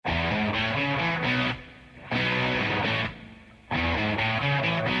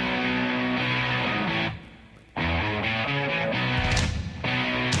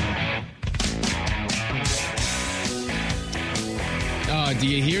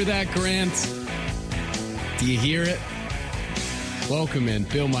hear that, Grant? Do you hear it? Welcome in,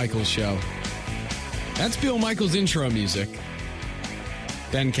 Bill Michaels Show. That's Bill Michaels' intro music.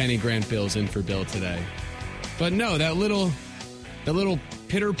 Ben, Kenny, Grant, Bill's in for Bill today. But no, that little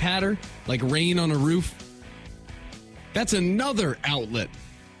pitter-patter, like rain on a roof, that's another outlet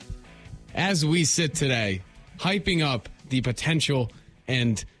as we sit today, hyping up the potential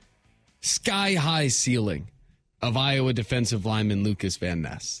and sky-high ceiling of Iowa defensive lineman Lucas Van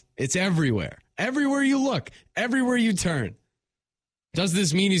Ness. It's everywhere. Everywhere you look, everywhere you turn. Does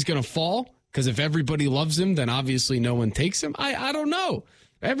this mean he's going to fall? Because if everybody loves him, then obviously no one takes him. I don't know.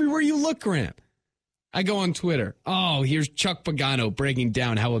 Everywhere you look, Grant. I go on Twitter. Oh, here's Chuck Pagano breaking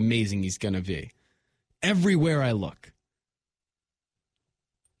down how amazing he's going to be. Everywhere I look.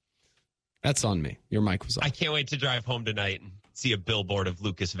 That's on me. Your mic was off. I can't wait to drive home tonight and see a billboard of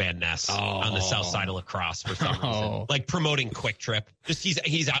Lucas Van Ness on the south side of La Crosse for some reason. Like promoting Quick Trip. Just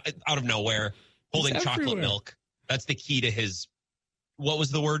he's out of nowhere holding chocolate milk. That's the key to his, what was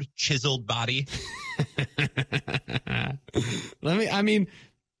the word? Chiseled body.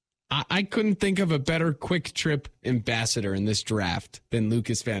 I couldn't think of a better Quick Trip ambassador in this draft than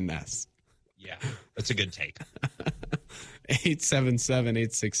Lucas Van Ness. Yeah, that's a good take.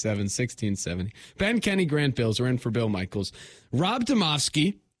 877-867-1670. Ben, Kenny, Grant, Bills. We're in for Bill Michaels. Rob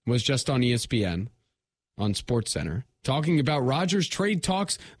Domofsky was just on ESPN on SportsCenter talking about Rodgers trade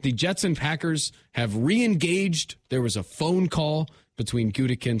talks. The Jets and Packers have re-engaged. There was a phone call between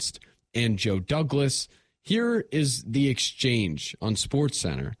Gutekunst and Joe Douglas. Here is the exchange on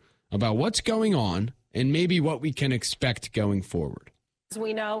SportsCenter about what's going on and maybe what we can expect going forward. As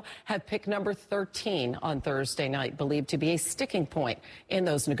we know, have pick number 13 on Thursday night, believed to be a sticking point in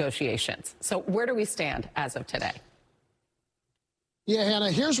those negotiations. So where do we stand as of today? Yeah, Hannah,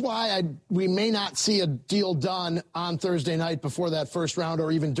 here's why we may not see a deal done on Thursday night before that first round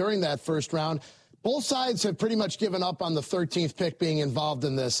or even during that first round. Both sides have pretty much given up on the 13th pick being involved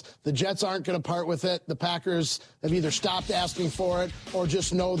in this. The Jets aren't going to part with it. The Packers have either stopped asking for it or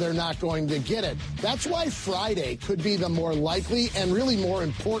just know they're not going to get it. That's why Friday could be the more likely and really more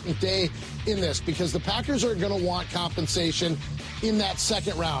important day in this, because the Packers are going to want compensation in that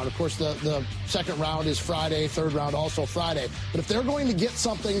second round. Of course, the second round is Friday, third round also Friday. But if they're going to get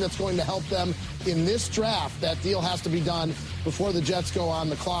something that's going to help them in this draft, that deal has to be done before the Jets go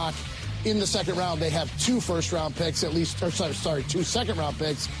on the clock. In the second round, they have 2 first-round picks, at least, or sorry, 2 second-round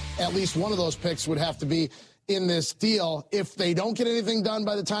picks. At least one of those picks would have to be in this deal. If they don't get anything done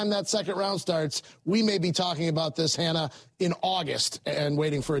by the time that second round starts, we may be talking about this, Hannah, in August and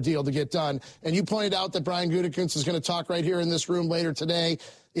waiting for a deal to get done. And you pointed out that Brian Gutekunst is going to talk right here in this room later today.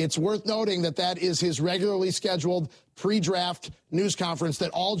 It's worth noting that that is his regularly scheduled pre-draft news conference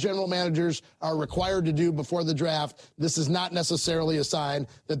that all general managers are required to do before the draft. This is not necessarily a sign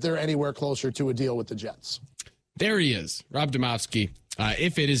that they're anywhere closer to a deal with the Jets. There he is, Rob Domofsky.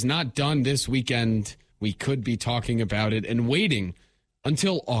 If it is not done this weekend, we could be talking about it and waiting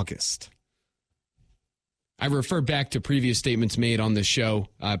until August. I refer back to previous statements made on this show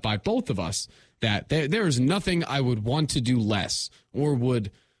by both of us that there is nothing I would want to do less or would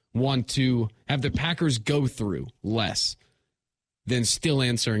want to have the Packers go through less than still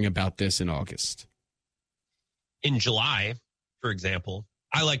answering about this in August. In July, for example,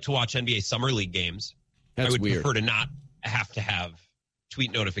 I like to watch NBA Summer League games. That's I would weird. prefer to not have to have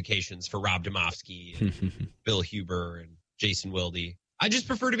tweet notifications for Rob Domofsky and Bill Huber and Jason Wilde. I just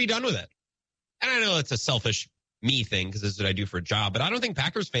prefer to be done with it. And I know it's a selfish me thing because this is what I do for a job, but I don't think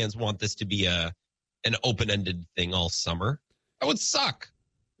Packers fans want this to be an open-ended thing all summer. That would suck.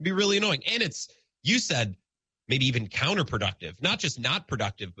 It'd be really annoying. And it's, you said, maybe even counterproductive. Not just not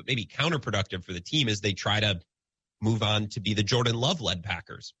productive, but maybe counterproductive for the team as they try to move on to be the Jordan Love-led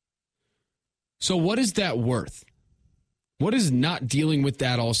Packers. So what is that worth? What is not dealing with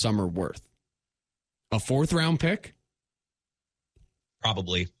that all summer worth? A 4th-round pick?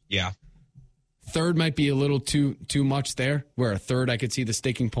 Probably, yeah. 3rd might be a little too much there, where a 3rd I could see the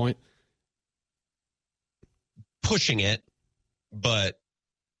sticking point. Pushing it, but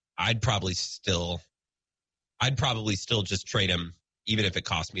I'd probably still just trade him, even if it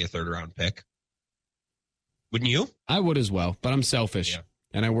cost me a 3rd-round pick. Wouldn't you? I would as well, but I'm selfish,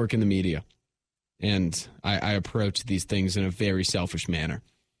 and I work in the media, and I approach these things in a very selfish manner.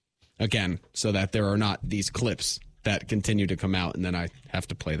 Again, so that there are not these clips that continue to come out, and then I have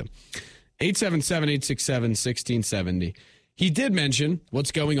to play them. 877-867-1670. He did mention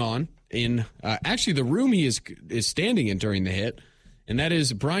what's going on in actually the room he is standing in during the hit, and that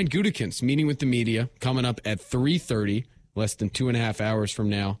is Brian Gutekunst meeting with the media coming up at 3:30, less than 2.5 hours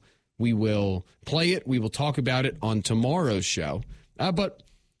from now. We will play it. We will talk about it on tomorrow's show. But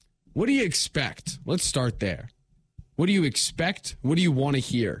What do you expect? Let's start there. What do you expect? What do you want to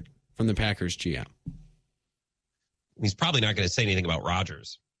hear from the Packers GM? He's probably not going to say anything about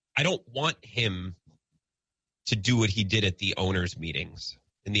Rodgers. I don't want him to do what he did at the owners' meetings,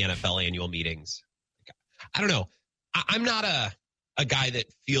 in the NFL annual meetings. I don't know. I'm not a guy that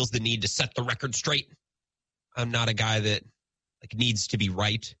feels the need to set the record straight. I'm not a guy that needs to be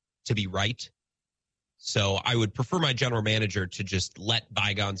right. So I would prefer my general manager to just let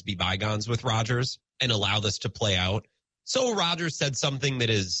bygones be bygones with Rodgers and allow this to play out. So Rodgers said something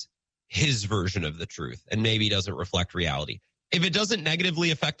that is his version of the truth and maybe doesn't reflect reality. If it doesn't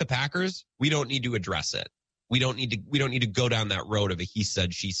negatively affect the Packers, we don't need to address it. We don't need to go down that road of a he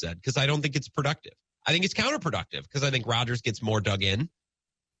said, she said, because I don't think it's productive. I think it's counterproductive because I think Rodgers gets more dug in.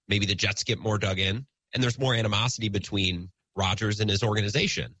 Maybe the Jets get more dug in, and there's more animosity between Rodgers and his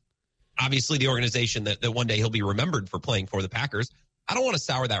organization. Obviously, the organization that one day he'll be remembered for playing for the Packers. I don't want to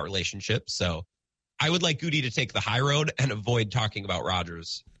sour that relationship, so I would like Goody to take the high road and avoid talking about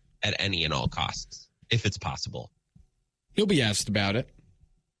Rodgers at any and all costs, if it's possible. He'll be asked about it.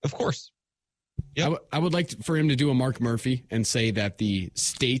 Of course. Yep. I would like for him to do a Mark Murphy and say that the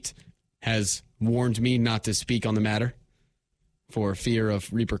state has warned me not to speak on the matter for fear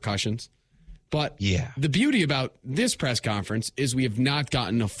of repercussions. But yeah, the beauty about this press conference is we have not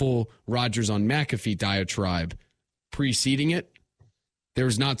gotten a full Rodgers on McAfee diatribe preceding it. There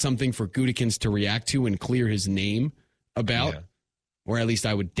was not something for Gutekunst to react to and clear his name about, or at least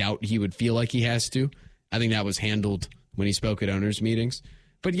I would doubt he would feel like he has to. I think that was handled when he spoke at owners' meetings.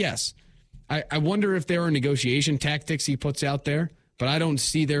 But yes, I wonder if there are negotiation tactics he puts out there, but I don't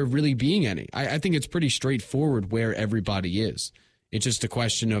see there really being any. I think it's pretty straightforward where everybody is. It's just a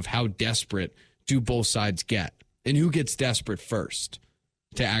question of how desperate do both sides get and who gets desperate first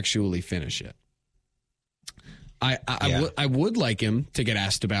to actually finish it. I would like him to get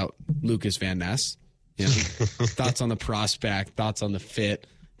asked about Lucas Van Ness. You know, thoughts on the prospect, thoughts on the fit,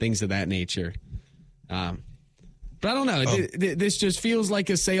 things of that nature. But I don't know. This just feels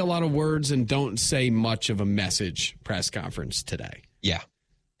like a say a lot of words and don't say much of a message press conference today. Yeah.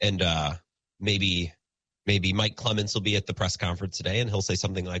 And maybe Mike Clements will be at the press conference today and he'll say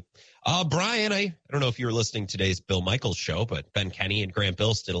something like, Brian, I don't know if you were listening to today's Bill Michaels show, but Ben Kenny and Grant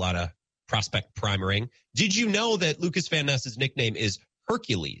Bills did a lot of prospect primering. Did you know that Lucas Van Ness's nickname is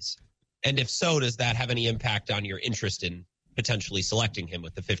Hercules? And if so, does that have any impact on your interest in potentially selecting him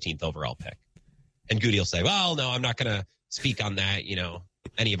with the 15th overall pick? And Goody will say, well, no, I'm not going to speak on that,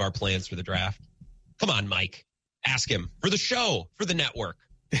 any of our plans for the draft. Come on, Mike. Ask him for the show, for the network.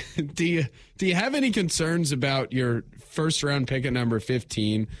 Do you have any concerns about your first round pick at number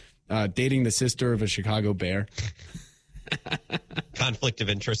 15 dating the sister of a Chicago Bear? Conflict of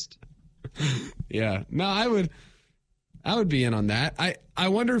interest. Yeah. No, I would be in on that. I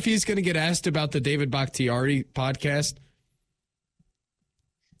wonder if he's going to get asked about the David Bakhtiari podcast.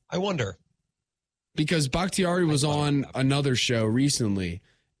 I wonder. Because Bakhtiari was on another show recently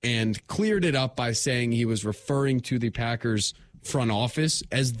and cleared it up by saying he was referring to the Packers front office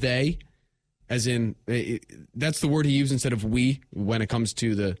as they, as in, that's the word he used instead of we when it comes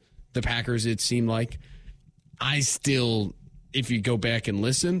to the Packers, it seemed like. I still, if you go back and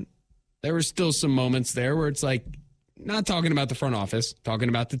listen, there were still some moments there where it's like, not talking about the front office, talking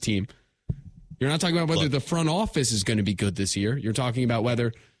about the team. You're not talking about whether the front office is going to be good this year. You're talking about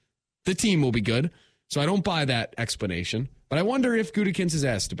whether the team will be good. So I don't buy that explanation. But I wonder if Gutekunst is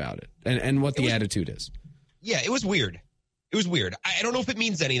asked about it and what the attitude is. Yeah, it was weird. It was weird. I don't know if it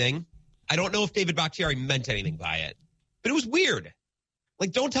means anything. I don't know if David Bakhtiari meant anything by it. But it was weird.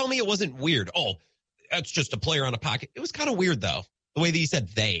 Don't tell me it wasn't weird. Oh, that's just a player on a pocket. It was kind of weird, though, the way that he said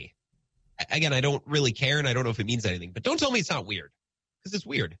they. Again, I don't really care, and I don't know if it means anything. But don't tell me it's not weird, because it's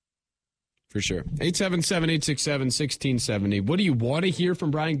weird. For sure. 877-867-1670. What do you want to hear from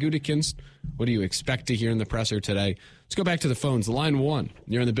Brian Gutekunst? What do you expect to hear in the presser today? Let's go back to the phones. Line 1,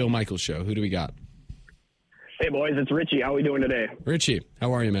 you're on the Bill Michaels Show. Who do we got? Hey, boys, it's Richie. How are we doing today? Richie,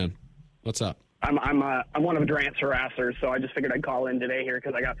 how are you, man? What's up? I'm one of Durant's harassers, so I just figured I'd call in today here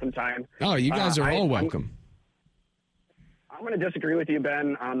because I got some time. Oh, you guys are all welcome. I'm going to disagree with you,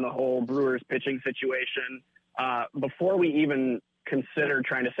 Ben, on the whole Brewers pitching situation. Before we even consider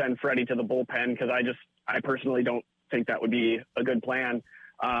trying to send Freddie to the bullpen, because I personally don't think that would be a good plan.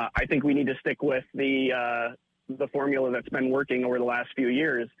 I think we need to stick with the formula that's been working over the last few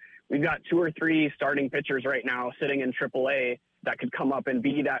years. We've got 2 or 3 starting pitchers right now sitting in AAA that could come up and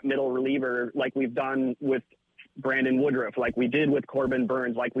be that middle reliever like we've done with Brandon Woodruff, like we did with Corbin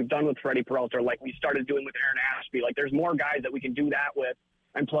Burns, like we've done with Freddie Peralta, like we started doing with Aaron Ashby. Like there's more guys that we can do that with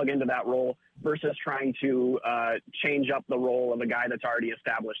and plug into that role versus trying to change up the role of a guy that's already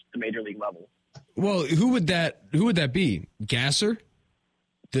established at the major league level. Well, who would that be? Gasser?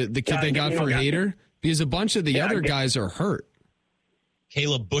 The kid they got for Hader? Because a bunch of the other guys are hurt.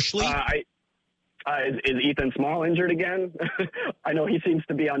 Caleb Bushley? Is Ethan Small injured again? I know he seems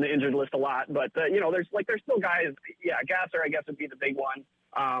to be on the injured list a lot, but there's still guys. Yeah, Gasser, I guess, would be the big one.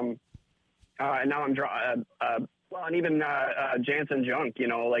 And now and even Jansen Junk.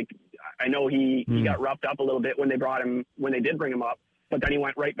 I know he got roughed up a little bit when they did bring him up, but then he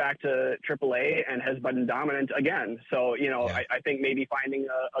went right back to AAA and has been dominant again. So I think maybe finding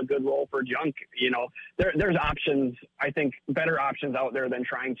a good role for Junk. There's options. I think better options out there than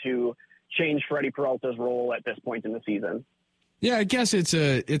trying to change Freddie Peralta's role at this point in the season. Yeah, I guess it's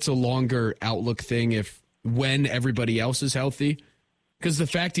a longer outlook thing when everybody else is healthy, because the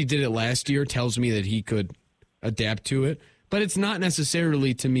fact he did it last year tells me that he could adapt to it. But it's not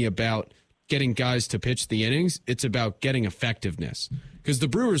necessarily to me about getting guys to pitch the innings. It's about getting effectiveness, because the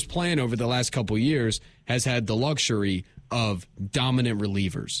Brewers' plan over the last couple of years has had the luxury of dominant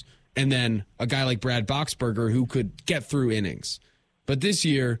relievers, and then a guy like Brad Boxberger who could get through innings. But this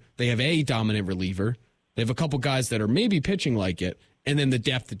year, they have a dominant reliever. They have a couple guys that are maybe pitching like it, and then the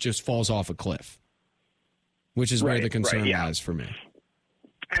depth that just falls off a cliff, which is where the concern lies for me.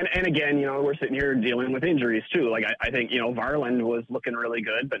 And again, we're sitting here dealing with injuries too. Like I think, Varland was looking really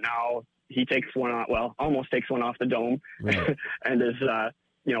good, but now he takes one off. Well, almost takes one off the dome, right. And is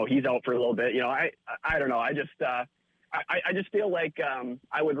he's out for a little bit. I don't know. I just feel like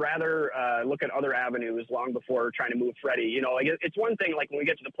I would rather look at other avenues long before trying to move Freddie. It's one thing like when we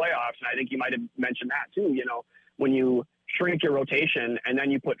get to the playoffs, and I think you might have mentioned that too. When you shrink your rotation and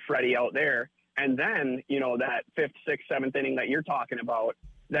then you put Freddie out there, and then that 5th, 6th, 7th inning that you're talking about,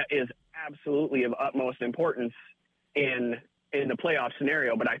 that is absolutely of utmost importance in the playoff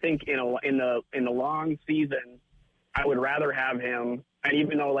scenario. But I think in the long season, I would rather have him. And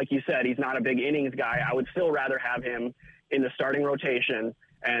even though, like you said, he's not a big innings guy, I would still rather have him in the starting rotation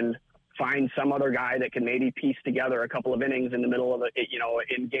and find some other guy that can maybe piece together a couple of innings in the middle of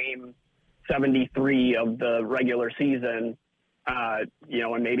in game 73 of the regular season,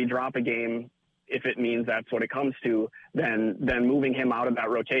 and maybe drop a game if it means that's what it comes to, then moving him out of that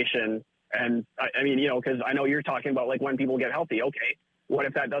rotation. And because I know you're talking about like when people get healthy. Okay, what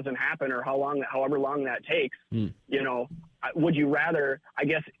if that doesn't happen, or however long that takes? Would you rather, I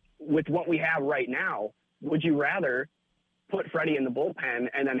guess, with what we have right now, would you rather put Freddie in the bullpen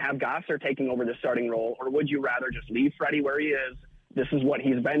and then have Gosser taking over the starting role, or would you rather just leave Freddie where he is? This is what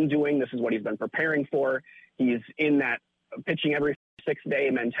he's been doing. This is what he's been preparing for. He's in that pitching every 6-day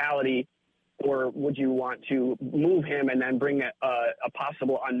mentality. Or would you want to move him and then bring a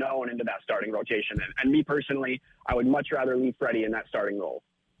possible unknown into that starting rotation? And me personally, I would much rather leave Freddie in that starting role.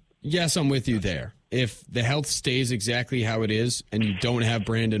 Yes, I'm with you there. If the health stays exactly how it is and you don't have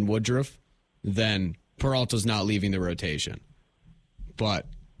Brandon Woodruff, then Peralta's not leaving the rotation. But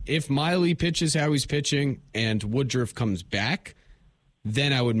if Miley pitches how he's pitching and Woodruff comes back,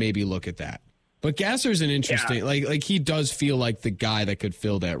 then I would maybe look at that. But Gasser's an interesting, like he does feel like the guy that could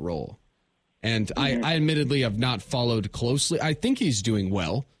fill that role. And I admittedly have not followed closely. I think he's doing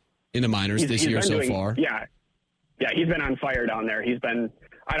well in the minors this year so far. Yeah, he's been on fire down there. He's been,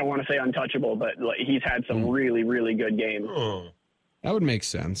 I don't want to say untouchable, but he's had some really, really good games. That would make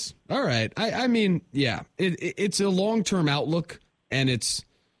sense. All right. I mean, it's a long-term outlook, and it's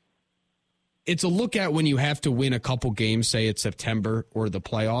a look at when you have to win a couple games, say it's September or the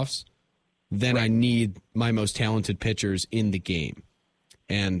playoffs, then I need my most talented pitchers in the game.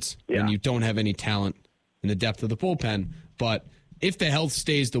 And when you don't have any talent in the depth of the bullpen, but if the health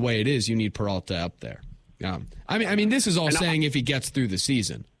stays the way it is, you need Peralta up there. I mean, this is all saying if he gets through the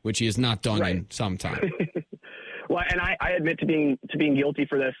season, which he has not done in some time. Well, and I admit to being guilty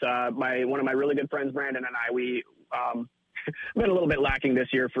for this. One of my really good friends, Brandon, and I, we been a little bit lacking this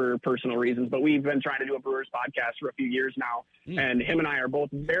year for personal reasons, but we've been trying to do a Brewers podcast for a few years now, and him and I are both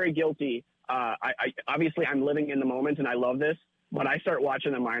very guilty. Obviously, I'm living in the moment, and I love this. But I start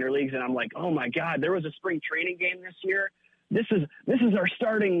watching the minor leagues, and I'm like, oh my God, there was a spring training game this year. This is our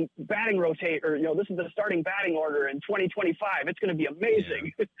starting batting rotate, or this is the starting batting order in 2025. It's going to be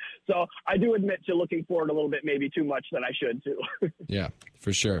amazing. Yeah. So I do admit to looking forward a little bit, maybe too much that I should too. Yeah,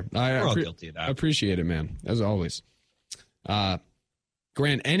 for sure. We're all guilty of that. I appreciate it, man, as always.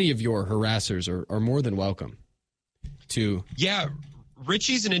 Grant, any of your harassers are more than welcome to. Yeah,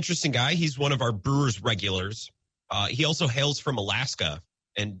 Richie's an interesting guy. He's one of our Brewers regulars. He also hails from Alaska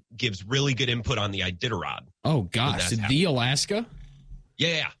and gives really good input on the Iditarod. Oh, gosh. The Alaska?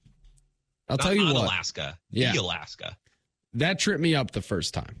 Yeah. I'll tell you what. Alaska. Yeah. The Alaska. that tripped me up the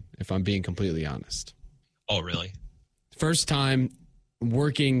first time, if I'm being completely honest. Oh, really? First time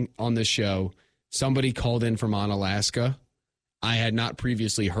working on the show, somebody called in from Alaska. I had not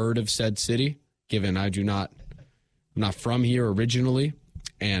previously heard of said city, given I'm not from here originally.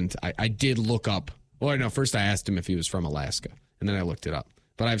 And I did look up. Well, no, first I asked him if he was from Alaska, and then I looked it up.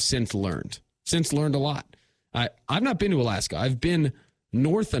 But I've since learned a lot. I've not been to Alaska. I've been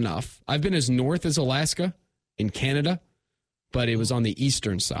north enough. I've been as north as Alaska in Canada, but it was on the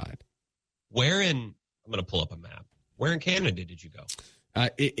eastern side. I'm going to pull up a map. Where in Canada did you go?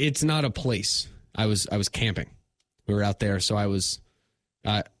 It's not a place. I was camping. We were out there, so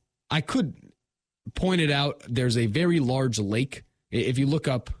I could point it out. There's a very large lake. If you look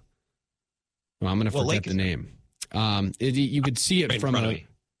up, I'm going to forget the name. You could see it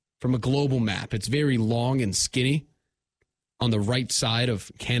from a global map. It's very long and skinny on the right side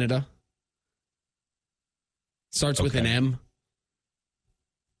of Canada. Starts with an M.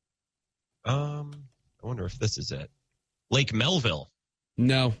 I wonder if this is it. Lake Melville.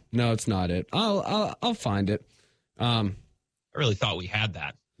 No, it's not it. I'll find it. I really thought we had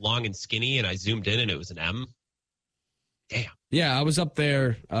that. Long and skinny, and I zoomed in, and it was an M. Damn. Yeah, I was up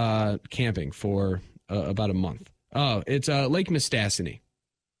there camping for about a month. Oh, it's Lake Mistassini.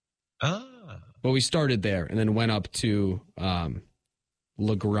 Ah. Well, we started there and then went up to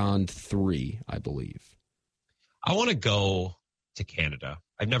Le Grand 3, I believe. I want to go to Canada.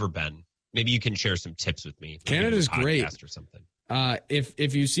 I've never been. Maybe you can share some tips with me. Canada's great. Or something.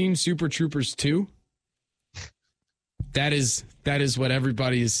 If you've seen Super Troopers 2, that is what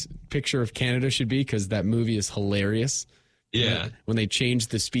everybody's picture of Canada should be, because that movie is hilarious. Yeah. When they change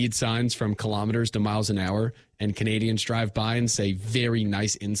the speed signs from kilometers to miles an hour and Canadians drive by and say very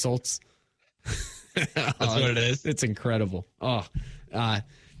nice insults. That's what it is. It's incredible. But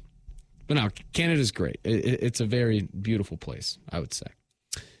no, Canada's great. It's a very beautiful place, I would say.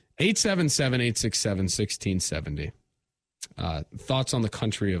 877-867-1670. Thoughts on the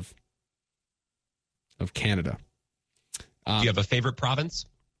country of Canada. Do you have a favorite province?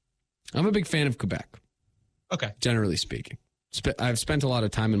 I'm a big fan of Quebec. Okay. Generally speaking. I've spent a lot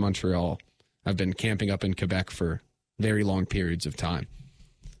of time in Montreal. I've been camping up in Quebec for very long periods of time.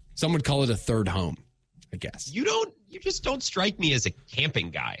 Some would call it a third home, I guess. You just don't strike me as a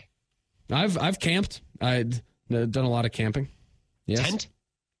camping guy. I've camped. I've done a lot of camping. Yes. Tent?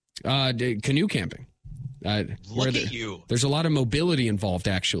 Canoe camping. Look at you. There's a lot of mobility involved,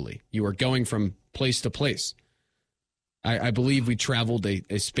 actually. You are going from place to place. I believe we traveled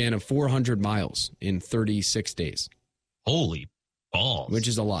a span of 400 miles in 36 days. Holy balls. Which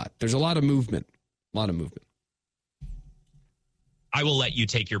is a lot. There's a lot of movement. I will let you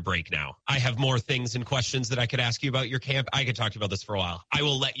take your break now. I have more things and questions that I could ask you about your camp. I could talk to you about this for a while. I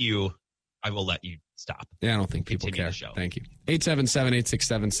will let you stop. Yeah, I don't think people care. Thank you.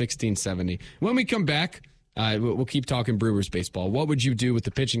 877-867-1670. When we come back, we'll keep talking Brewers baseball. What would you do with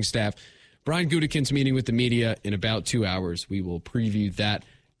the pitching staff? Brian Gutekunst meeting with the media in about 2 hours. We will preview that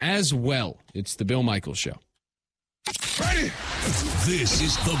as well. It's the Bill Michaels Show. Ready? This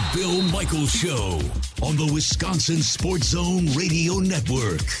is the Bill Michaels Show on the Wisconsin Sports Zone Radio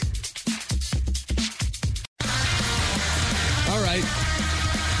Network. All right.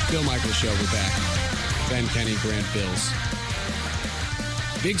 Bill Michaels Show, we're back. Ben, Kenny, Grant, Bills.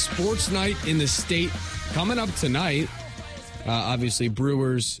 Big sports night in the state coming up tonight. Obviously,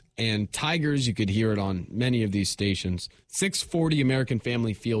 Brewers and Tigers. You could hear it on many of these stations. 640 American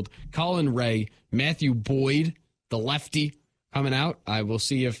Family Field. Colin Ray, Matthew Boyd, the lefty, coming out. I will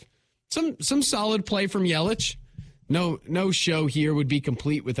see if some solid play from Yelich. No show here would be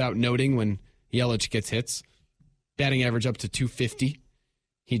complete without noting when Yelich gets hits. Batting average up to 250.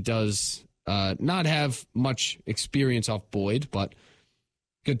 He does not have much experience off Boyd, but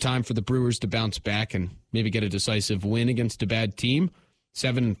good time for the Brewers to bounce back and maybe get a decisive win against a bad team.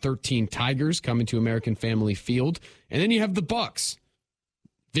 7-13 Tigers coming to American Family Field. And then you have the Bucks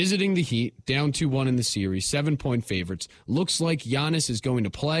visiting the Heat, down 2-1 in the series, 7-point favorites. Looks like Giannis is going to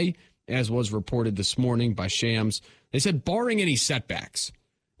play, as was reported this morning by Shams. They said barring any setbacks,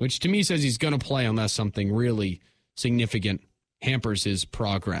 which to me says he's going to play unless something really significant hampers his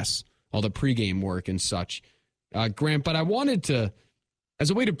progress, all the pregame work and such. Grant, but I wanted to,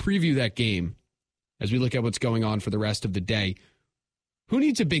 as a way to preview that game, as we look at what's going on for the rest of the day, who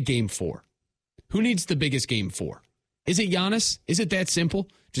needs a big game four? Who needs the biggest game four? Is it Giannis? Is it that simple?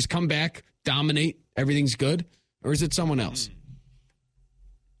 Just come back, dominate, everything's good? Or is it someone else?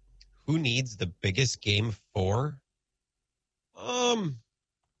 Who needs the biggest game four?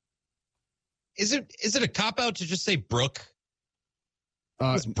 Is it a cop-out to just say Brooke?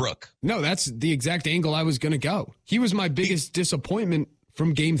 It's Brook. No, that's the exact angle I was going to go. He was my biggest disappointment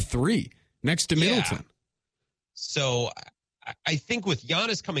from game 3 next to Middleton. Yeah. So I think with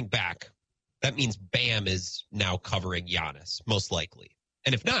Giannis coming back, that means Bam is now covering Giannis, most likely.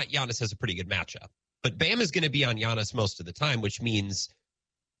 And if not, Giannis has a pretty good matchup. But Bam is going to be on Giannis most of the time, which means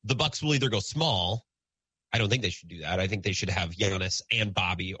the Bucks will either go small. I don't think they should do that. I think they should have Giannis and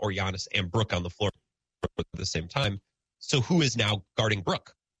Bobby or Giannis and Brook on the floor at the same time. So who is now guarding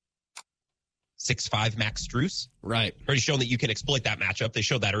Brook? 6'5" Max Strus? Right. Already shown that you can exploit that matchup. They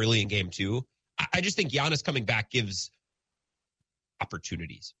showed that early in game 2. I just think Giannis coming back gives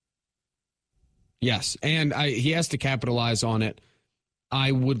opportunities. Yes, and he has to capitalize on it.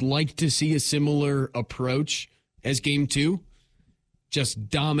 I would like to see a similar approach as game 2. Just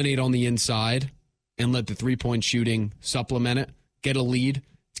dominate on the inside and let the three-point shooting supplement it, get a lead.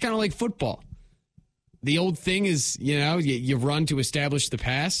 It's kind of like football. The old thing is, you run to establish the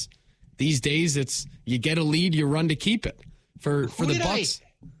pass. These days, it's you get a lead, you run to keep it. For the Bucks.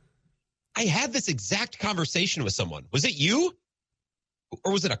 I had this exact conversation with someone. Was it you?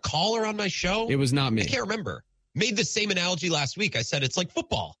 Or was it a caller on my show? It was not me. I can't remember. Made the same analogy last week. I said it's like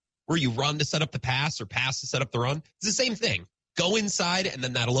football, where you run to set up the pass or pass to set up the run. It's the same thing. Go inside, and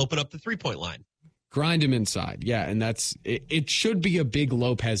then that'll open up the three-point line. Grind him inside. Yeah, and it should be a big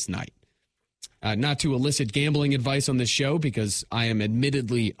Lopez night. Not to elicit gambling advice on this show, because I am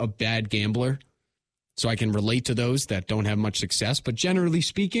admittedly a bad gambler, so I can relate to those that don't have much success. But generally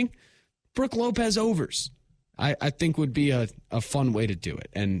speaking, Brook Lopez overs, I think would be a fun way to do it,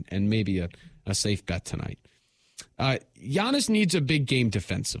 and maybe a safe bet tonight. Giannis needs a big game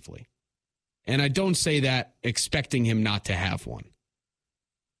defensively, and I don't say that expecting him not to have one.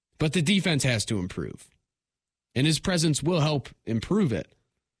 But the defense has to improve, and his presence will help improve it.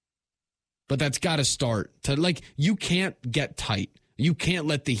 But that's got to start to, you can't get tight. You can't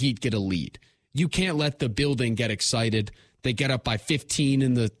let the Heat get a lead. You can't let the building get excited. They get up by 15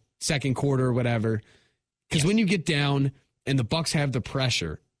 in the second quarter or whatever. Because when you get down and the Bucks have the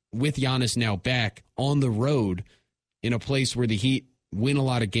pressure with Giannis now back on the road in a place where the Heat win a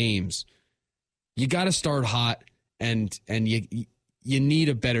lot of games, you got to start hot, and you need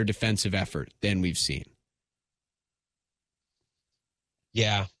a better defensive effort than we've seen.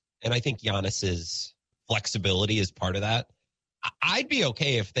 Yeah, and I think Giannis's flexibility is part of that. I'd be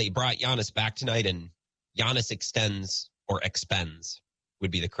okay if they brought Giannis back tonight and Giannis extends or expends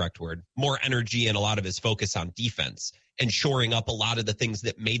would be the correct word. More energy and a lot of his focus on defense and shoring up a lot of the things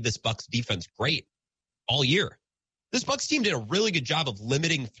that made this Bucks defense great all year. This Bucks team did a really good job of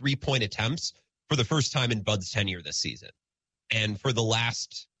limiting three-point attempts for the first time in Bud's tenure this season. And for the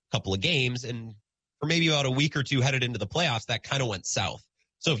last couple of games, and for maybe about a week or two headed into the playoffs, that kind of went south.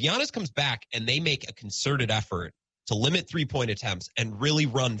 So if Giannis comes back and they make a concerted effort to limit three-point attempts and really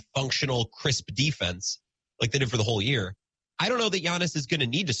run functional, crisp defense like they did for the whole year, I don't know that Giannis is going to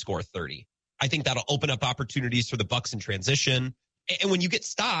need to score 30. I think that'll open up opportunities for the Bucks in transition. And when you get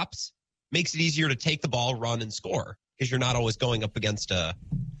stops, makes it easier to take the ball, run, and score, because you're not always going up against a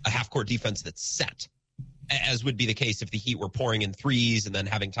half-court defense that's set, as would be the case if the Heat were pouring in threes and then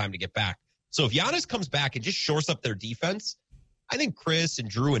having time to get back. So if Giannis comes back and just shores up their defense, I think Chris and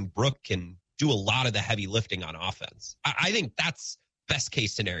Drew and Brook can do a lot of the heavy lifting on offense. I think that's best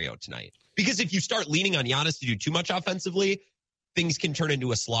case scenario tonight. Because if you start leaning on Giannis to do too much offensively, things can turn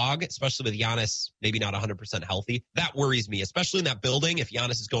into a slog, especially with Giannis maybe not 100% healthy. That worries me, especially in that building. If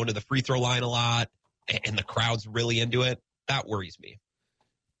Giannis is going to the free throw line a lot and the crowd's really into it, that worries me.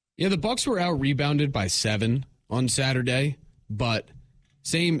 Yeah, the Bucks were out rebounded by 7 on Saturday, but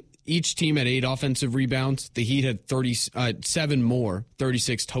each team had 8 offensive rebounds. The Heat had 7 more,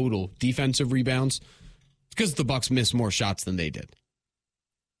 36 total defensive rebounds. It's because the Bucks missed more shots than they did.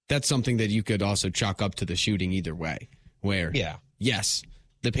 That's something that you could also chalk up to the shooting either way, where, yes,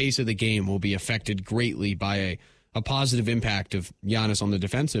 the pace of the game will be affected greatly by a positive impact of Giannis on the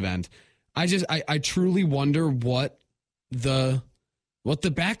defensive end. I truly wonder what the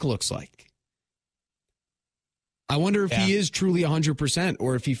back looks like. I wonder if he is truly 100%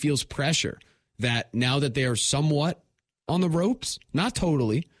 or if he feels pressure that now that they are somewhat on the ropes, not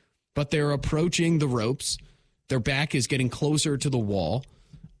totally, but they're approaching the ropes, their back is getting closer to the wall.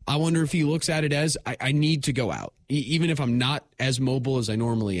 I wonder if he looks at it as, I need to go out, even if I'm not as mobile as I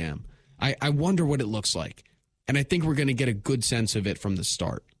normally am. I wonder what it looks like. And I think we're going to get a good sense of it from the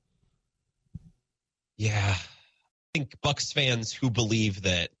start. Yeah. I think Bucks fans who believe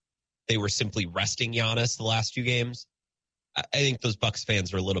that they were simply resting Giannis the last 2 games, I think those Bucks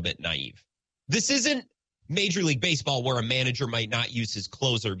fans are a little bit naive. This isn't Major League Baseball where a manager might not use his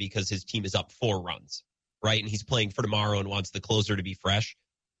closer because his team is up 4 runs. right? And he's playing for tomorrow and wants the closer to be fresh.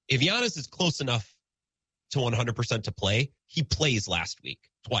 If Giannis is close enough to 100% to play, he plays last week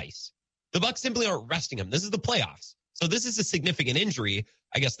twice. The Bucks simply aren't resting him. This is the playoffs. So this is a significant injury.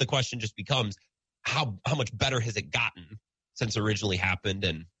 I guess the question just becomes how much better has it gotten since it originally happened,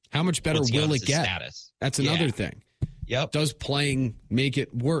 and how much better will it get? Status? That's another thing. Yep. Does playing make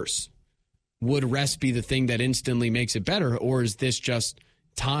it worse? Would rest be the thing that instantly makes it better, or is this just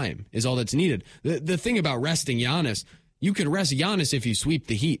time is all that's needed? The thing about resting Giannis, you can rest Giannis if you sweep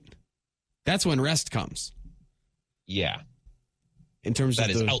the Heat. That's when rest comes. Yeah. In terms that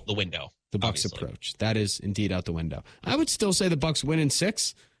of is out the window. The Bucks' approach. That is indeed out the window. I would still say the Bucks win in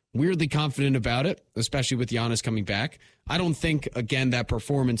 6. Weirdly confident about it, especially with Giannis coming back. I don't think, again, that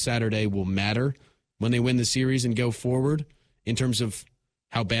performance Saturday will matter when they win the series and go forward in terms of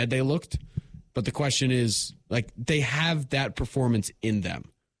how bad they looked. But the question is, like, they have that performance in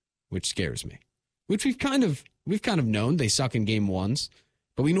them, which scares me. Which we've kind of known. They suck in game ones,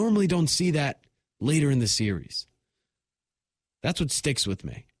 but we normally don't see that later in the series. That's what sticks with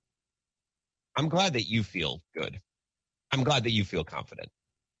me. I'm glad that you feel good. I'm glad that you feel confident.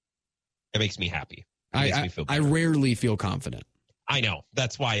 It makes me happy. It makes me feel better. I rarely feel confident. I know.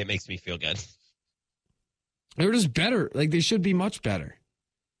 That's why it makes me feel good. They're just better. Like, they should be much better.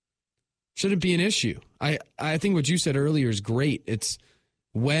 Shouldn't be an issue. I think what you said earlier is great. It's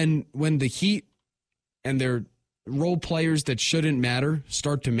when the Heat and their role players that shouldn't matter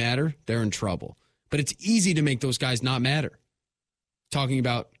start to matter, they're in trouble. But it's easy to make those guys not matter. Talking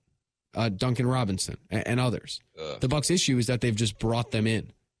about Duncan Robinson and others. The Bucks' issue is that they've just brought them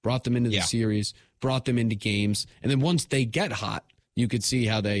into the series, brought them into games, and then once they get hot, you could see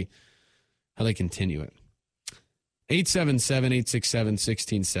how they continue it.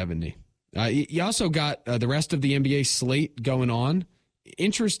 877-867-1670. You also got the rest of the NBA slate going on.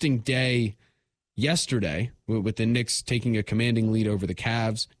 Interesting day yesterday with the Knicks taking a commanding lead over the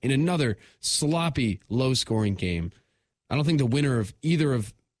Cavs in another sloppy, low-scoring game. I don't think the winner of either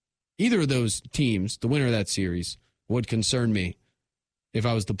of those teams, the winner of that series, would concern me if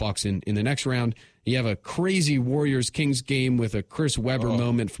I was the Bucks in the next round. You have a crazy Warriors-Kings game with a Chris Webber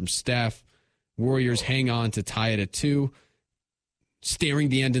moment from Steph. Warriors hang on to tie it at 2. Staring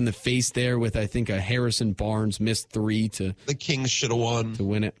the end in the face there with, I think, a Harrison Barnes missed 3 to... The Kings should have won. To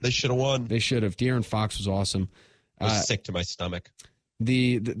win it. They should have won. They should have. De'Aaron Fox was awesome. I was sick to my stomach.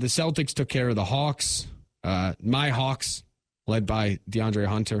 The Celtics took care of the Hawks. My Hawks, led by DeAndre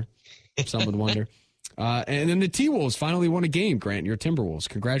Hunter. Some would wonder. And then the T-Wolves finally won a game, Grant. Your Timberwolves.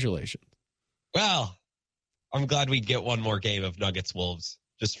 Congratulations. Well, I'm glad we'd get one more game of Nuggets-Wolves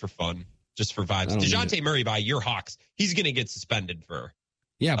just for fun. Just for vibes. DeJounte Murray by your Hawks. He's going to get suspended for...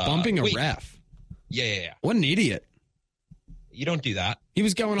 bumping a ref. Yeah. What an idiot. You don't do that. He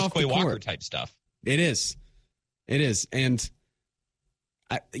was going off the court. Walker type stuff. It is. And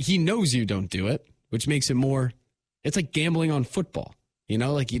he knows you don't do it, which makes it more... It's like gambling on football. You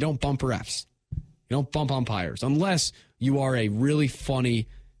know, like you don't bump refs. You don't bump umpires. Unless you are a really funny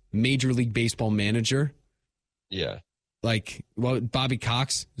Major League Baseball manager. Yeah. Like, Bobby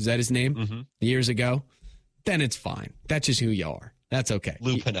Cox, is that his name? Mm-hmm. Years ago, then it's fine. That's just who you are. That's okay.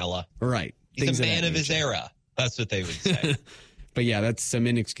 Lou Piniella. Right. He's a man of his era. That's what they would say. But yeah, that's some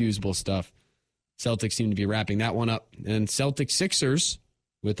inexcusable stuff. Celtics seem to be wrapping that one up. And Celtics Sixers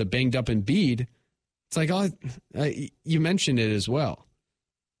with a banged up Embiid. It's like, you mentioned it as well.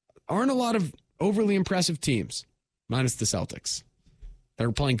 Aren't a lot of overly impressive teams, minus the Celtics, that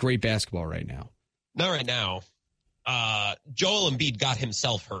are playing great basketball right now. Not right now. Joel Embiid got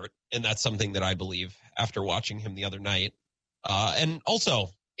himself hurt, and that's something that I believe after watching him the other night. And also,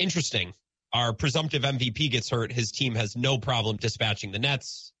 interesting, our presumptive MVP gets hurt. His team has no problem dispatching the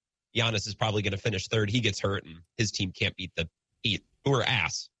Nets. Giannis is probably going to finish third. He gets hurt, and his team can't beat the Heat, who are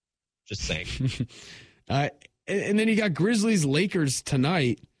ass. Just saying. And then you got Grizzlies-Lakers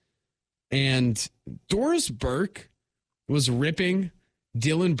tonight, and Doris Burke was ripping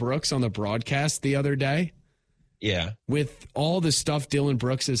Dylan Brooks on the broadcast the other day. Yeah. With all the stuff Dylan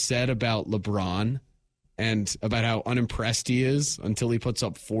Brooks has said about LeBron and about how unimpressed he is until he puts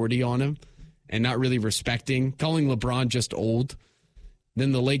up 40 on him and not really respecting, calling LeBron just old.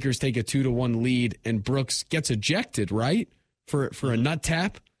 Then the Lakers take a 2-1 lead and Brooks gets ejected, right? For a nut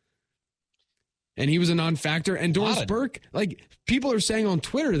tap. And he was a non-factor. And Doris Burke, like, people are saying on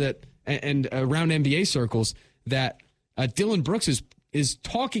Twitter that, and around NBA circles, that Dylan Brooks is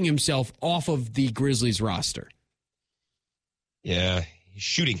talking himself off of the Grizzlies roster. Yeah, he's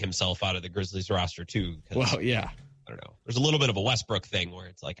shooting himself out of the Grizzlies roster, too. Well, yeah. I don't know. There's a little bit of a Westbrook thing where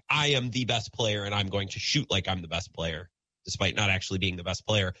it's like, I am the best player, and I'm going to shoot like I'm the best player, despite not actually being the best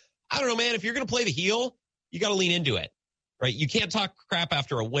player. I don't know, man. If you're going to play the heel, you got to lean into it, right? You can't talk crap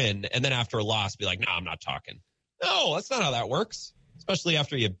after a win and then after a loss be like, no, I'm not talking. No, that's not how that works, especially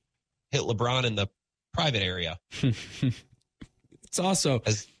after you hit LeBron in the private area. It's also,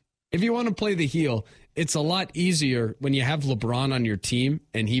 if you want to play the heel, it's a lot easier when you have LeBron on your team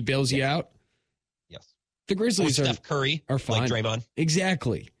and he bails you out. Yes. The Grizzlies or Steph Curry are fine. Like Draymond.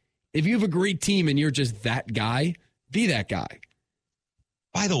 Exactly. If you have a great team and you're just that guy, be that guy.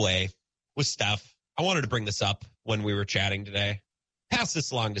 By the way, with Steph, I wanted to bring this up when we were chatting today. Pass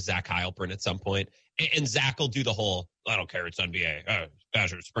this along to Zach Heilprin at some point, and Zach will do the whole, I don't care, it's NBA.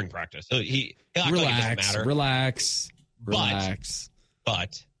 Badgers, spring practice. So he'll act like it doesn't matter. Relax.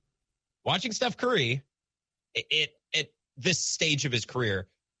 But watching Steph Curry at this stage of his career,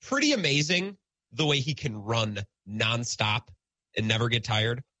 pretty amazing the way he can run nonstop and never get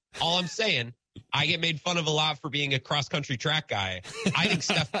tired. All I'm saying, I get made fun of a lot for being a cross-country track guy. I think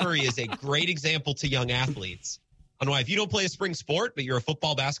Steph Curry is a great example to young athletes on why if you don't play a spring sport, but you're a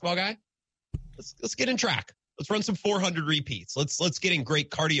football, basketball guy, let's get in track. Let's run some 400 repeats. Let's get in great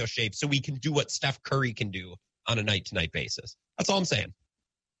cardio shape so we can do what Steph Curry can do on a night-to-night basis. That's all I'm saying.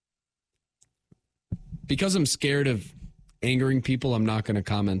 Because I'm scared of angering people, I'm not going to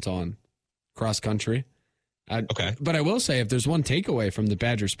comment on cross-country. Okay. But I will say, if there's one takeaway from the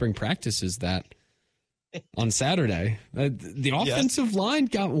Badger spring practice is that on Saturday, the offensive line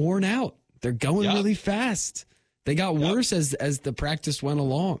got worn out. They're going really fast. They got worse as the practice went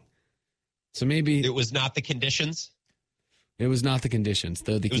along. So maybe it was not the conditions. It was not the conditions.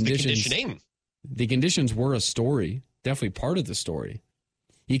 The conditioning. The conditions were a story, definitely part of the story.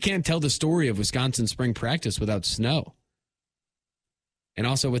 You can't tell the story of Wisconsin spring practice without snow. And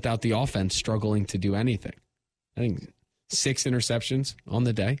also without the offense struggling to do anything. I think 6 interceptions on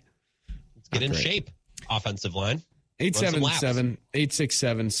the day. Let's get in shape, offensive line.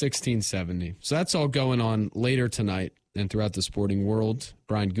 877-867-1670. So that's all going on later tonight and throughout the sporting world.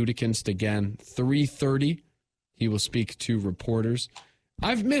 Brian Gutekunst again, 3:30. He will speak to reporters.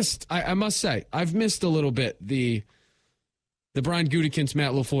 I've missed, I must say, I've missed a little bit the Brian Gutekunst,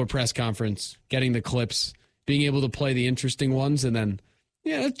 Matt LaFleur press conference, getting the clips, being able to play the interesting ones, and then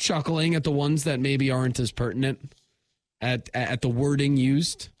chuckling at the ones that maybe aren't as pertinent at the wording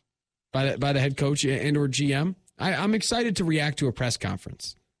used by the head coach and or GM. I'm excited to react to a press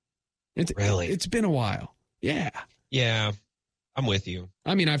conference. It's been a while. Yeah. Yeah, I'm with you.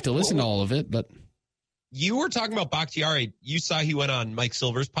 I mean, I have to listen to all of it, but. You were talking about Bakhtiari. You saw he went on Mike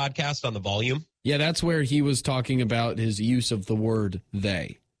Silver's podcast on The Volume. Yeah, that's where he was talking about his use of the word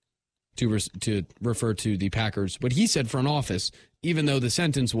they to refer to the Packers. But he said front office, even though the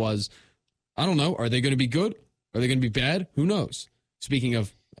sentence was, I don't know, are they going to be good? Are they going to be bad? Who knows? Speaking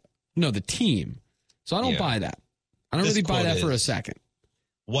of, the team. So I don't buy that. I don't really buy that for a second.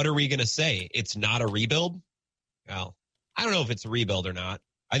 What are we going to say? It's not a rebuild? Well, I don't know if it's a rebuild or not.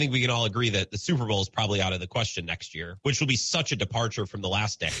 I think we can all agree that the Super Bowl is probably out of the question next year, which will be such a departure from the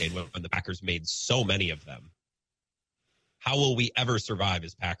last decade when the Packers made so many of them. How will we ever survive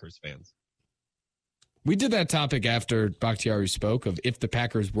as Packers fans? We did that topic after Bakhtiari spoke of if the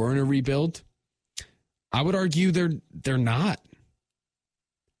Packers were in a rebuild. I would argue they're not.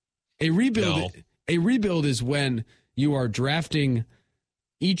 A rebuild is when you are drafting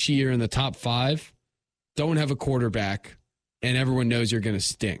each year in the top 5, don't have a quarterback, and everyone knows you're going to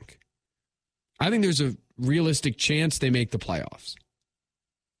stink. I think there's a realistic chance they make the playoffs,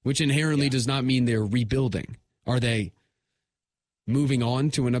 which inherently does not mean they're rebuilding. Are they moving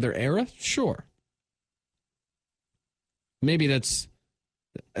on to another era? Sure. Maybe that's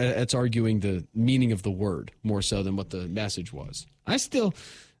arguing the meaning of the word more so than what the message was. I don't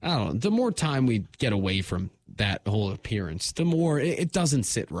know. The more time we get away from that whole appearance, the more it doesn't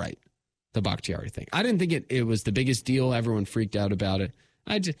sit right. The Bakhtiari thing. I didn't think it was the biggest deal. Everyone freaked out about it.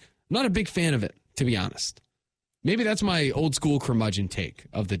 I'm not a big fan of it, to be honest. Maybe that's my old school curmudgeon take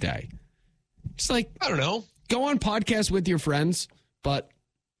of the day. Just like, I don't know. Go on podcasts with your friends, but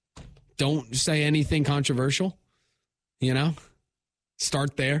don't say anything controversial.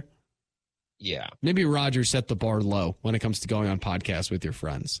 Start there. Yeah. Maybe Roger set the bar low when it comes to going on podcasts with your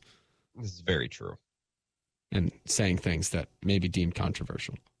friends. This is very true. And saying things that may be deemed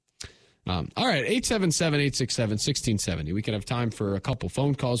controversial. All right, 877-867-1670. We could have time for a couple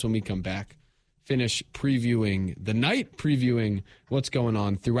phone calls when we come back. Finish previewing the night, previewing what's going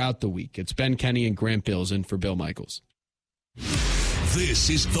on throughout the week. It's Ben Kenny and Grant Bills in for Bill Michaels. This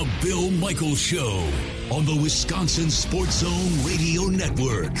is the Bill Michaels Show on the Wisconsin Sports Zone Radio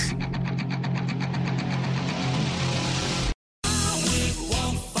Network.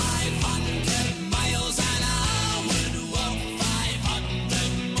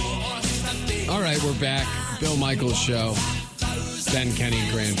 All right, we're back. Bill Michaels Show. Ben, Kenny,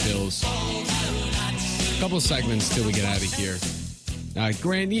 and Grant Bills. A couple segments till we get out of here.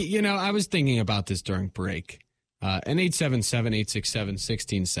 Grant, I was thinking about this during break. And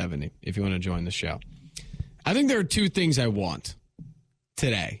 877-867-1670 if you want to join the show. I think there are two things I want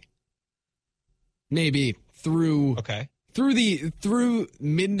today. Maybe through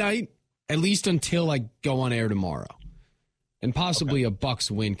midnight, at least until I go on air tomorrow. And possibly a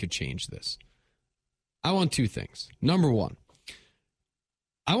Bucs win could change this. I want two things. Number one,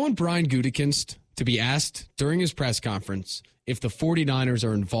 I want Brian Gutekunst to be asked during his press conference if the 49ers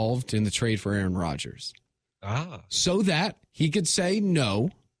are involved in the trade for Aaron Rodgers. So that he could say no,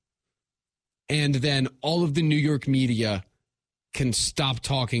 and then all of the New York media can stop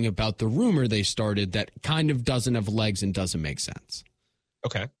talking about the rumor they started that kind of doesn't have legs and doesn't make sense.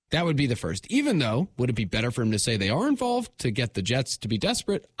 Okay. That would be the first. Even though, would it be better for him to say they are involved to get the Jets to be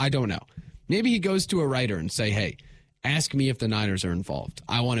desperate? I don't know. Maybe he goes to a writer and say, hey, ask me if the Niners are involved.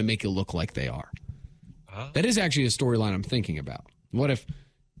 I want to make it look like they are. That is actually a storyline I'm thinking about. What if,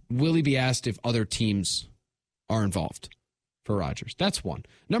 will he be asked if other teams are involved for Rodgers? That's one.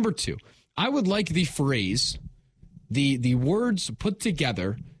 Number two, I would like the phrase, the words put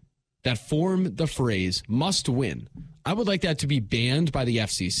together that form the phrase must win. I would like that to be banned by the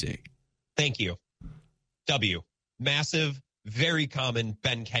FCC. Thank you. W. Massive, very common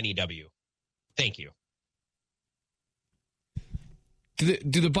Ben Kenny W. Thank you. Do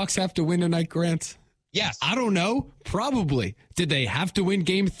the Bucs have to win tonight, Grant? Yes. I don't know. Probably. Did they have to win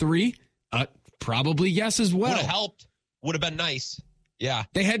game 3? Probably yes as well. Would have helped. Would have been nice. Yeah.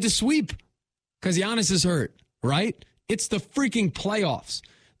 They had to sweep because Giannis is hurt, right? It's the freaking playoffs.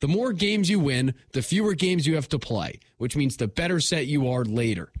 The more games you win, the fewer games you have to play, which means the better set you are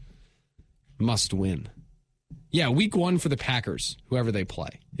later. Must win. Yeah, week 1 for the Packers, whoever they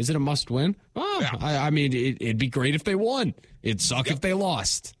play. Is it a must win? Oh, yeah. I mean, it'd be great if they won. It'd suck if they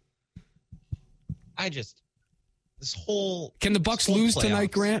lost. Can the Bucs lose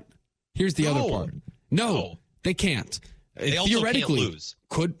tonight, Grant? Here's the other part. No, they can't. They theoretically can't lose.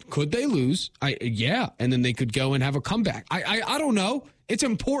 Could they lose? Yeah, and then they could go and have a comeback. I don't know. It's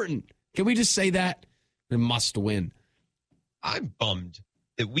important. Can we just say that? They must win. I'm bummed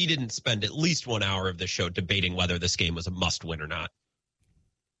that we didn't spend at least 1 hour of the show debating whether this game was a must win or not.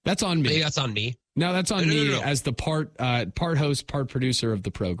 That's on me. Maybe that's on me. No, that's on me as the part host, part producer of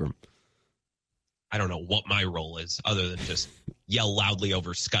the program. I don't know what my role is other than just yell loudly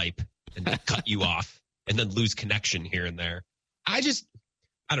over Skype and cut you off and then lose connection here and there. I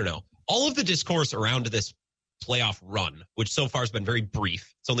don't know. All of the discourse around this playoff run, which so far has been very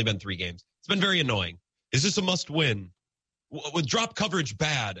brief. It's only been 3 games. It's been very annoying. Is this a must win? With drop coverage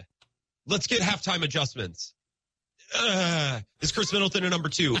bad. Let's get halftime adjustments. Is Chris Middleton a number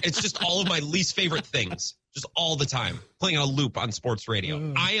 2? It's just all of my least favorite things. Just all the time. Playing on a loop on sports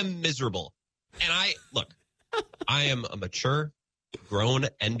radio. I am miserable. And I am a mature, grown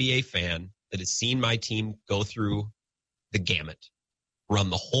NBA fan that has seen my team go through the gamut, run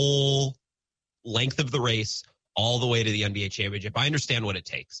the whole length of the race all the way to the NBA championship. I understand what it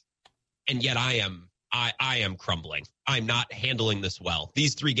takes. And yet I am crumbling. I'm not handling this well.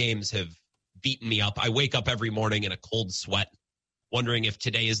 These 3 games have beaten me up. I wake up every morning in a cold sweat, wondering if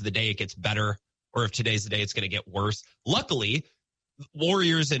today is the day it gets better or if today's the day it's going to get worse. Luckily,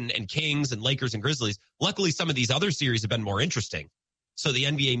 Warriors and Kings and Lakers and Grizzlies, luckily some of these other series have been more interesting. So the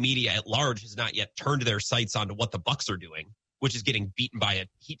NBA media at large has not yet turned their sights onto what the Bucs are doing, which is getting beaten by a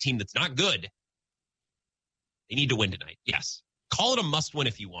Heat team that's not good. They need to win tonight. Yes. Call it a must win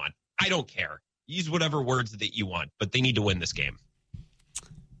if you want. I don't care. Use whatever words that you want, but they need to win this game.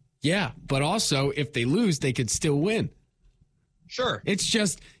 Yeah, but also if they lose, they could still win. Sure. It's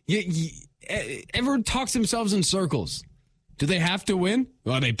just, everyone talks themselves in circles. Do they have to win?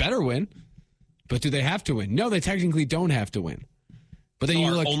 Well, they better win. But do they have to win? No, they technically don't have to win. But then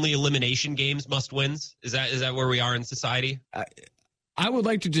so only elimination games must wins? Is that where we are in society? I would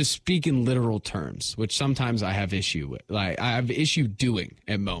like to just speak in literal terms, which sometimes I have issue with. Like I have issue doing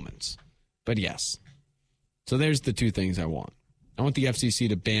at moments. But yes. So there's the 2 things I want. I want the FCC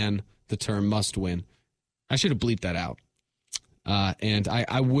to ban the term must win. I should have bleeped that out. And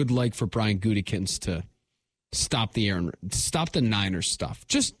I would like for Brian Gutekunst to stop the Niners stuff.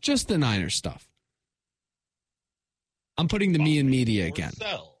 Just the Niners stuff. I'm putting the me in media again.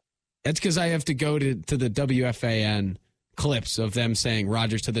 That's because I have to go to the WFAN clips of them saying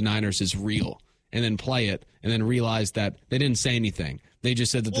Rodgers to the Niners is real and then play it and then realize that they didn't say anything. They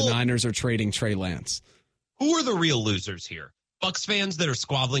just said that the Niners are trading Trey Lance. Who are the real losers here? Bucs fans that are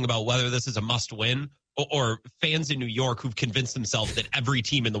squabbling about whether this is a must win, or fans in New York who've convinced themselves that every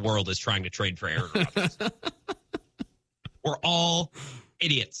team in the world is trying to trade for Aaron Rodgers. We're all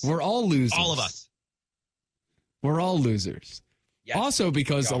idiots. We're all losers. All of us. We're all losers. Yes, also,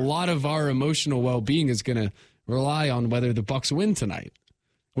 because a lot of our emotional well-being is going to rely on whether the Bucs win tonight,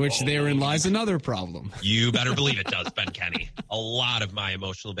 which therein lies another problem. You better believe it does, Ben Kenny. A lot of my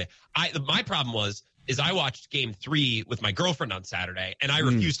emotional my problem is I watched game 3 with my girlfriend on Saturday, and I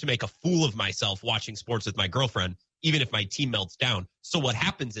refuse to make a fool of myself watching sports with my girlfriend, even if my team melts down. So what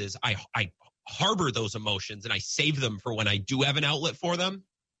happens is I harbor those emotions and I save them for when I do have an outlet for them.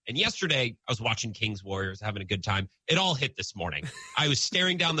 And yesterday I was watching Kings Warriors, having a good time. It all hit this morning. I was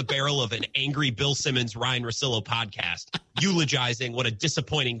staring down the barrel of an angry Bill Simmons, Ryan Russillo podcast, eulogizing what a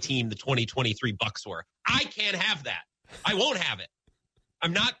disappointing team the 2023 Bucs were. I can't have that. I won't have it.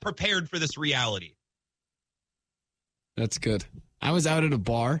 I'm not prepared for this reality. That's good. I was out at a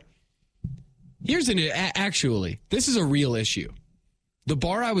bar. Actually, this is a real issue. The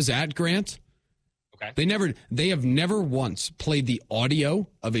bar I was at, Grant, they have never once played the audio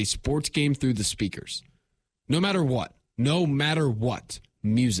of a sports game through the speakers. No matter what.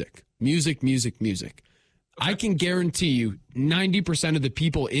 Music. Okay. I can guarantee you 90% of the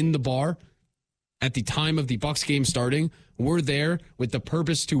people in the bar at the time of the Bucs game starting were there with the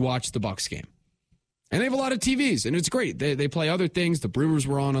purpose to watch the Bucs game. And they have a lot of TVs, and it's great. They play other things. The Brewers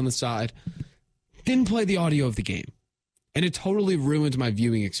were on the side. Didn't play the audio of the game. And it totally ruined my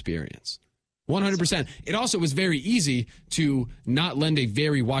viewing experience. 100%. It also was very easy to not lend a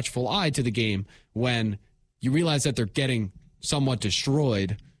very watchful eye to the game when you realize that they're getting somewhat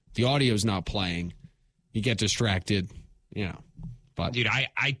destroyed. The audio's not playing. You get distracted, But dude, I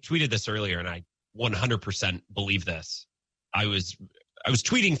tweeted this earlier, and I 100% believe this. I was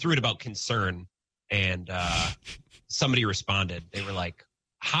tweeting through it about concern, and somebody responded. They were like,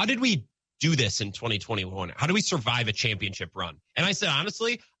 how did we do this in 2021? How do we survive a championship run? And I said,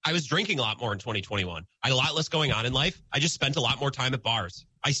 honestly, I was drinking a lot more in 2021. I had a lot less going on in life. I just spent a lot more time at bars.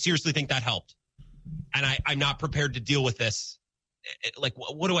 I seriously think that helped. And I'm not prepared to deal with this. Like,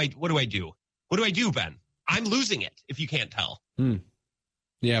 what do I do? What do I do, Ben? I'm losing it, if you can't tell.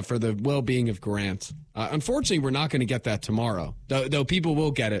 Yeah, for the well-being of Grant. Unfortunately, we're not going to get that tomorrow, though people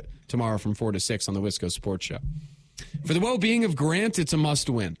will get it tomorrow from 4 to 6 on the Wisco Sports Show. For the well-being of Grant, it's a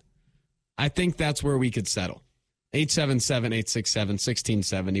must-win. I think that's where we could settle.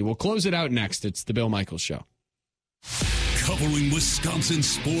 877-867-1670. We'll close it out next. It's the Bill Michaels Show. Covering Wisconsin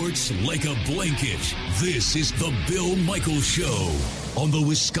sports like a blanket. This is the Bill Michaels Show on the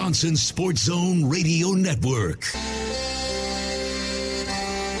Wisconsin Sports Zone Radio Network.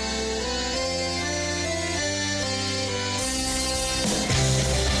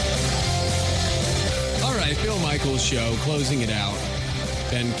 All right, Bill Michaels Show, closing it out.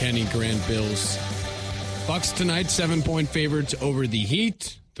 Ben, Kenny, Grant, Bills. Bucs tonight, 7-point favorites over the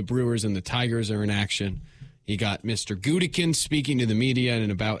Heat. The Brewers and the Tigers are in action. You got Mr. Gutekunst speaking to the media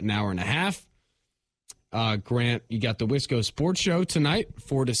in about an hour and a half. Grant, you got the Wisco Sports Show tonight,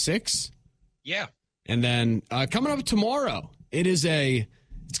 4 to 6. Yeah. And then coming up tomorrow, it's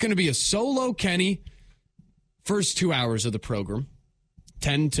going to be a solo Kenny first 2 hours of the program,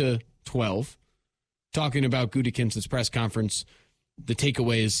 10 to 12, talking about Gutekunst's press conference, the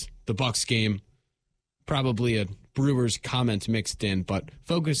takeaways, the Bucs game, probably a Brewers comment mixed in, but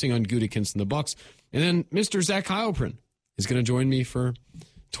focusing on Gutekunst and the Bucs. And then Mr. Zach Heilprin is going to join me for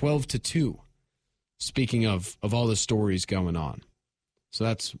 12 to 2, speaking of all the stories going on. So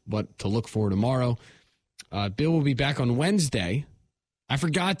that's what to look for tomorrow. Bill will be back on Wednesday. I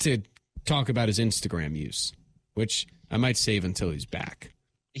forgot to talk about his Instagram use, which I might save until he's back.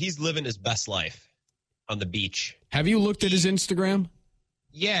 He's living his best life on the beach. Have you looked at his Instagram?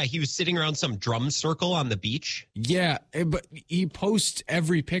 Yeah, he was sitting around some drum circle on the beach. Yeah, but he posts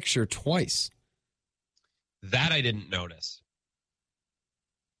every picture twice. That I didn't notice.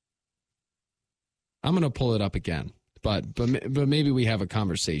 I'm going to pull it up again, but maybe we have a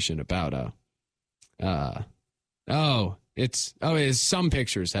conversation about some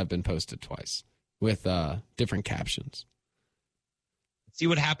pictures have been posted twice with different captions. See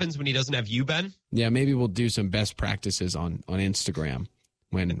what happens when he doesn't have you, Ben? Yeah, maybe we'll do some best practices on Instagram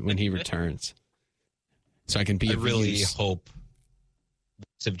when he returns, so I can be. I really hope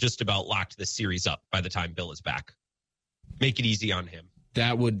to have just about locked this series up by the time Bill is back. Make it easy on him.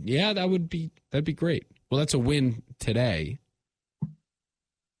 That'd be great. Well, that's a win today,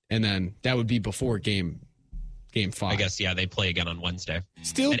 and then that would be before game 5. I guess, yeah, they play again on Wednesday.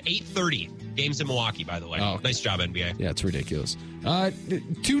 Still at 8:30. Games in Milwaukee, by the way. Oh, okay. Nice job, NBA. Yeah, it's ridiculous.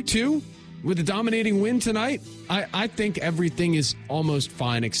 2-2 with a dominating win tonight. I think everything is almost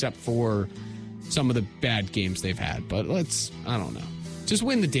fine except for some of the bad games they've had. But I don't know. Just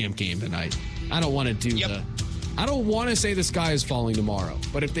win the damn game tonight. I don't want to do I don't want to say the sky is falling tomorrow.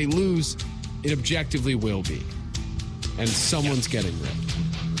 But if they lose, it objectively will be. And someone's getting ripped.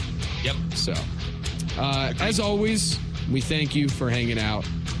 Yep. So, as always, we thank you for hanging out.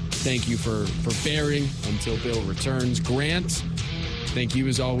 Thank you for bearing until Bill returns. Grant, thank you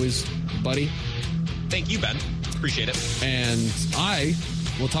as always, buddy. Thank you, Ben. Appreciate it. And I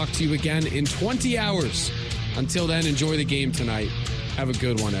will talk to you again in 20 hours. Until then, enjoy the game tonight. Have a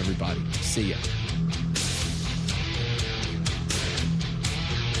good one, everybody. See ya.